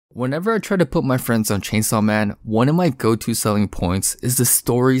Whenever I try to put my friends on Chainsaw Man, one of my go-to selling points is the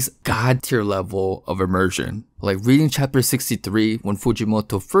story's god-tier level of immersion. Like reading chapter 63 when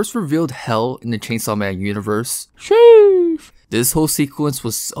Fujimoto first revealed hell in the Chainsaw Man universe. Sheesh! This whole sequence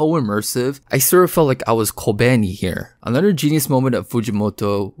was so immersive, I sort of felt like I was Kobani here. Another genius moment of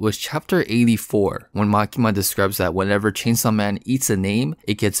Fujimoto was chapter 84, when Makima describes that whenever Chainsaw Man eats a name,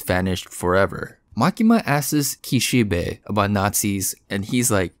 it gets vanished forever. Makima asks Kishibe about Nazis, and he's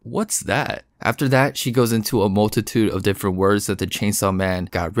like, what's that? After that, she goes into a multitude of different words that the Chainsaw Man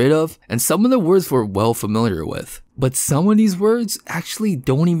got rid of, and some of the words we're well familiar with. But some of these words actually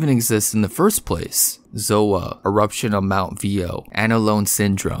don't even exist in the first place. Zoa, eruption of Mount Vio, Anolone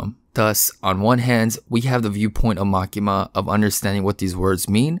syndrome. Thus, on one hand, we have the viewpoint of Makima of understanding what these words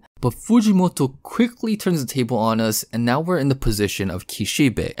mean, but Fujimoto quickly turns the table on us, and now we're in the position of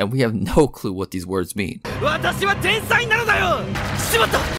Kishibe, and we have no clue what these words mean.